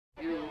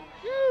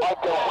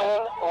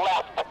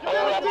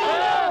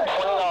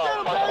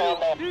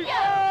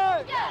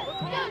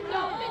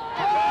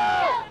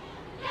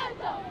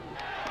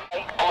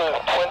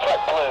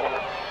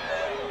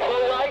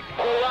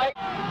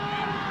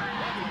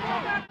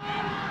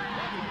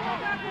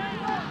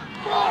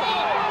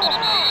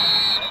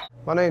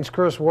My name's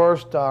Chris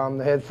Worst. I'm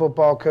the head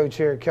football coach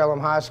here at Kellam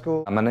High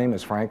School. My name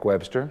is Frank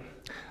Webster.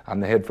 I'm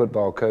the head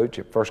football coach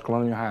at First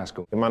Colonial High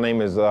School. My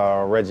name is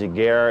Reggie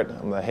Garrett.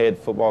 I'm the head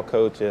football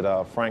coach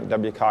at Frank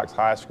W. Cox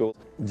High School.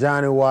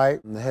 Johnny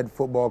White. I'm the head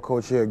football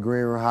coach here at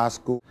Greenwood High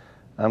School.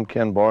 I'm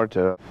Ken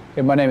Barta.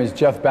 Hey, my name is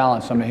Jeff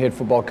Balance. I'm the head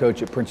football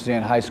coach at Princess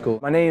Anne High School.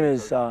 My name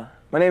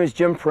is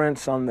Jim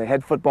Prince. I'm the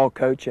head football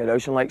coach at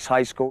Ocean Lakes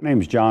High School. My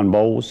name is John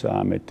Bowles.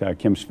 I'm at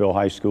Kempsville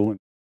High School.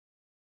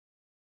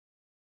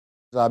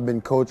 I've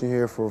been coaching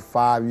here for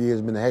 5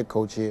 years, been the head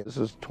coach here. This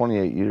is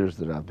 28 years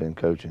that I've been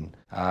coaching.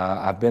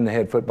 I've been the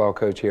head football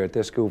coach here at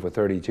this school for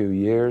 32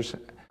 years.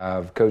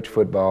 I've coached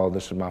football.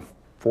 This is my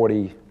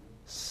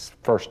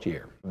 41st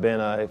year. Been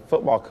a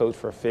football coach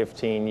for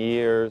 15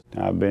 years.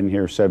 I've been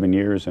here 7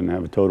 years and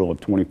have a total of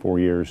 24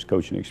 years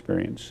coaching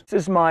experience.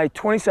 This is my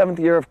 27th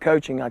year of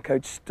coaching. I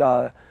coached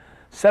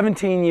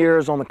 17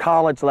 years on the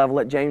college level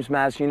at James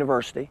Madison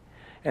University.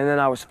 And then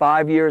I was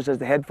 5 years as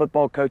the head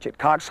football coach at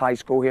Cox High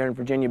School here in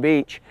Virginia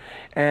Beach.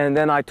 And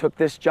then I took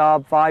this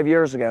job 5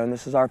 years ago, and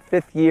this is our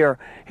 5th year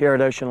here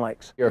at Ocean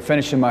Lakes. I'm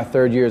finishing my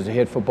 3rd year as the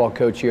head football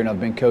coach here, and I've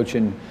been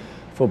coaching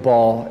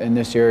football in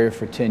this area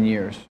for 10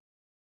 years.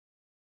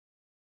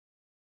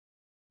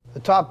 The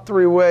top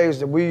 3 ways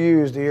that we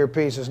use the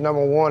earpiece is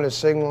number 1 is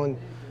signaling,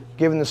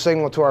 giving the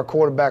signal to our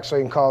quarterback so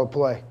he can call the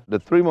play. The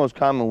 3 most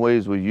common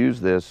ways we use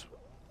this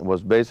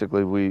was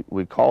basically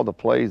we call the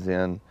plays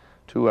in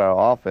to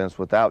our offense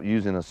without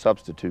using a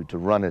substitute to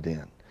run it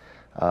in.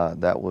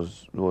 That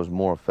was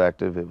more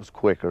effective, it was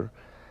quicker,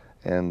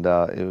 and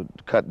it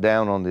cut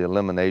down on the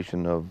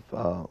elimination of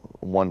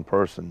one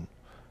person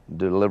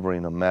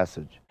delivering a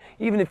message.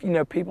 Even if,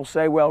 people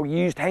say, well, we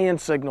used hand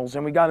signals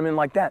and we got him in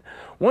like that.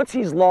 Once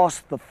he's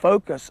lost the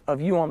focus of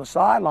you on the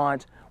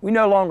sidelines, we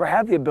no longer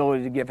have the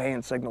ability to give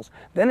hand signals.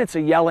 Then it's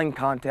a yelling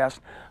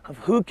contest of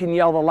who can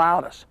yell the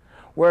loudest.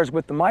 Whereas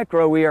with the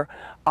micro ear,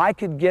 I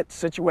could get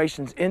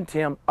situations into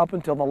him up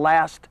until the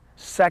last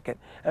second,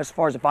 as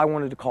far as if I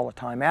wanted to call a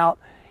timeout,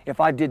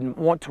 if I didn't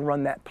want to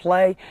run that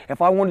play,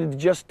 if I wanted to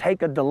just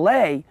take a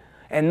delay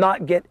and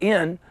not get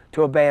in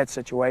to a bad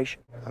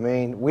situation. I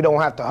mean, we don't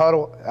have to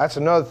huddle. That's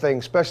another thing,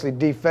 especially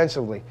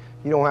defensively.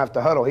 You don't have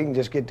to huddle. He can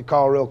just get the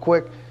call real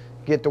quick,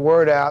 get the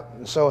word out,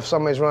 and so if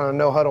somebody's running a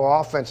no-huddle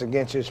offense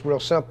against you, it's real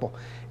simple.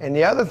 And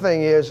the other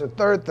thing is, the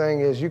third thing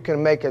is you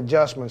can make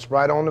adjustments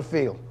right on the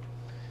field,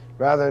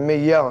 rather than me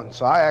yelling.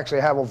 So I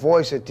actually have a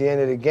voice at the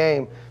end of the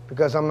game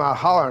because I'm not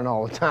hollering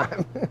all the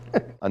time.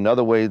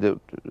 Another way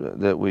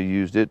that we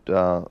used it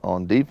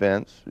on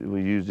defense,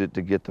 we used it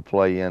to get the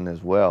play in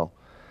as well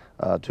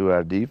to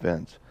our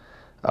defense.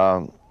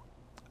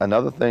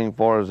 Another thing as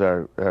far as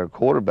our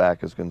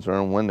quarterback is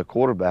concerned, when the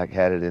quarterback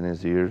had it in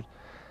his ears,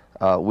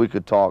 we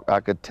could talk. I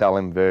could tell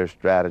him various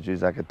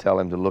strategies. I could tell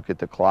him to look at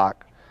the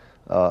clock.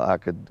 I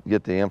could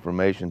get the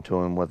information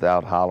to him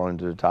without hollering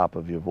to the top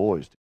of your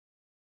voice.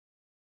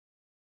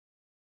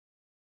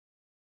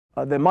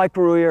 The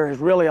micro ear has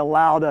really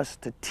allowed us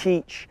to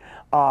teach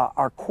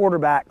our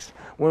quarterbacks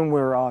when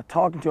we're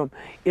talking to them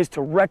is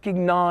to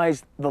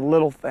recognize the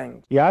little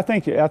things. Yeah, I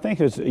think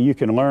you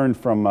can learn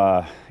from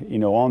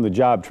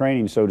on-the-job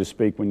training, so to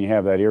speak, when you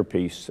have that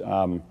earpiece.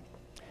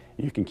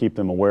 You can keep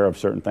them aware of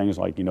certain things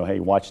like, hey,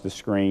 watch the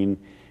screen.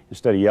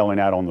 Instead of yelling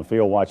out on the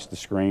field, watch the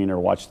screen or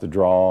watch the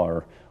draw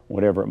or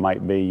whatever it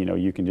might be.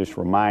 You can just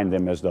remind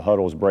them as the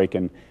huddle's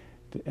breaking,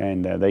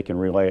 and they can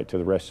relay it to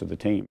the rest of the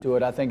team.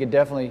 I think it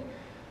definitely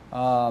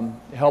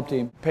helped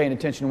him paying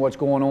attention to what's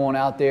going on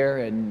out there,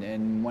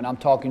 and when I'm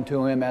talking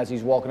to him as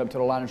he's walking up to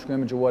the line of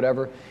scrimmage or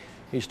whatever,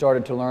 he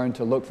started to learn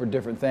to look for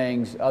different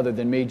things other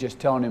than me just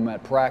telling him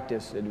at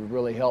practice. It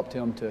really helped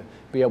him to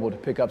be able to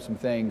pick up some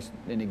things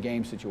in a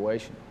game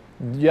situation.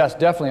 Yes,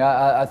 definitely.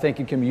 I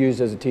think it can be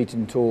used as a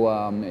teaching tool.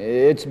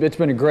 It's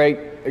been a great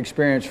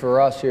experience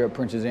for us here at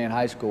Princess Anne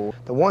High School.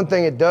 The one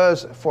thing it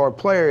does for a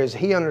player is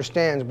he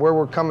understands where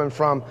we're coming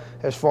from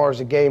as far as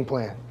the game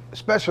plan,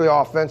 especially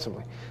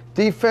offensively.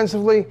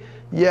 Defensively,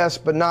 yes,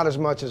 but not as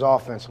much as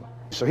offensively.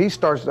 So he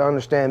starts to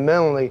understand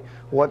mentally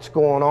what's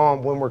going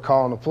on when we're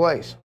calling the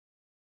plays.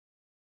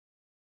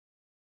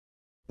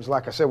 It's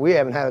like I said, we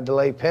haven't had a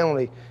delay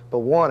penalty but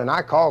one, and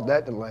I called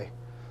that delay.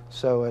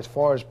 So as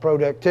far as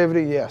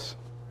productivity, yes,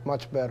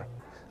 much better.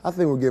 I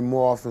think we'll get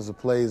more offensive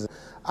plays.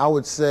 I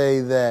would say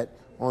that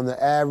on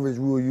the average,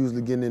 we were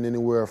usually getting in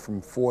anywhere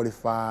from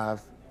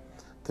 45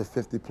 to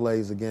 50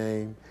 plays a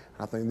game.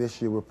 I think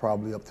this year we're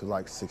probably up to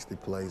like 60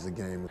 plays a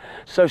game.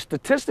 So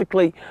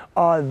statistically,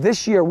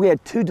 this year we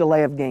had 2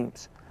 delay of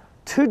games.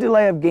 2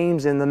 delay of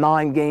games in the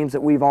 9 games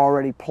that we've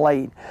already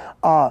played,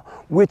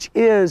 which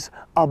is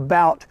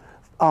about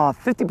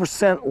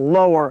 50%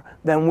 lower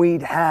than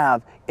we'd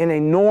have in a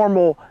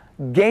normal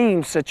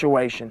game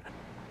situation.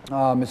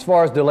 As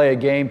far as delay of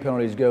game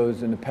penalties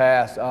goes in the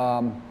past,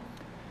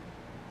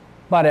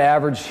 might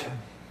average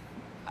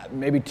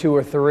maybe 2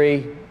 or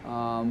 3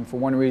 for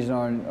one reason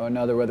or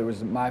another, whether it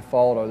was my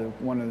fault or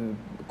one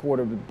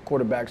of the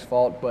quarterback's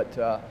fault.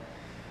 But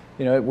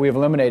we've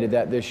eliminated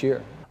that this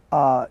year.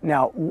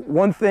 Now,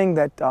 one thing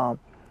that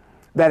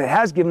that it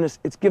has given us,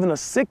 it's given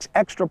us 6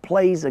 extra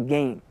plays a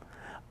game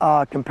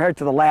compared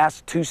to the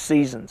last 2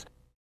 seasons.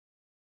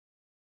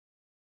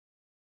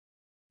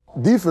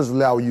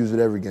 Defensively, I would use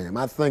it every game.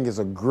 I think it's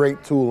a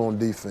great tool on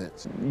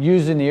defense.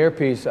 Using the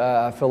earpiece,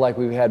 I feel like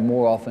we've had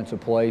more offensive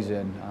plays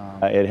in.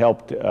 It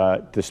helped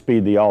to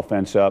speed the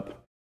offense up.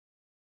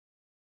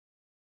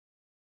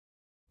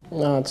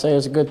 No, I'd say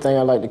it's a good thing.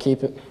 I like to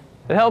keep it.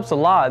 It helps a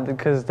lot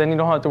because then you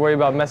don't have to worry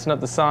about messing up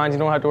the signs. You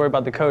don't have to worry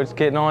about the coach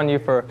getting on you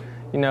for,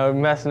 you know,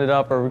 messing it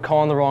up or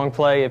calling the wrong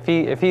play.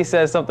 If he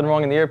says something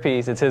wrong in the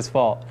earpiece, it's his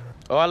fault.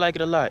 Oh, I like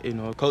it a lot. You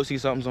know, if coach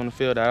sees something's on the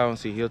field that I don't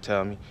see, he'll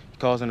tell me. He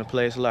calls in the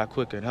plays a lot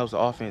quicker and helps the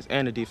offense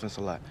and the defense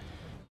a lot.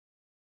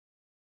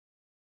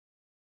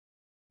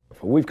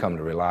 We've come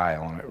to rely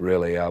on it,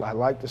 really. I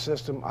like the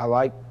system. I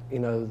like, you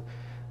know,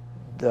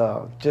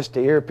 just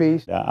the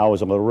earpiece. I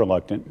was a little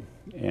reluctant,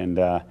 and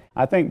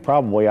I think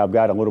probably I've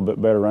got a little bit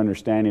better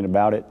understanding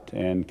about it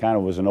and kind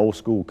of was an old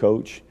school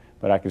coach,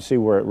 but I can see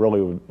where it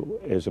really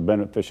is a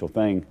beneficial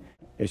thing.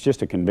 It's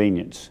just a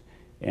convenience,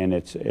 and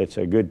it's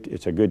a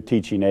good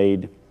teaching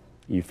aid.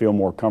 You feel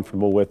more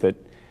comfortable with it,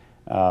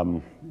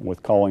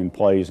 with calling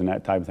plays and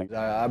that type of thing.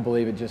 I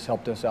believe it just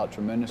helped us out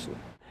tremendously.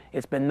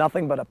 It's been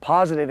nothing but a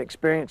positive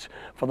experience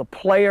for the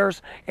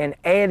players and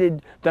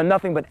done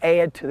nothing but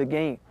add to the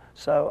game.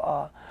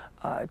 So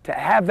to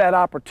have that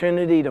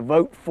opportunity to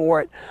vote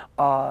for it,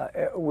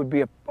 it would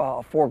be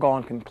a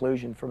foregone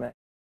conclusion for me.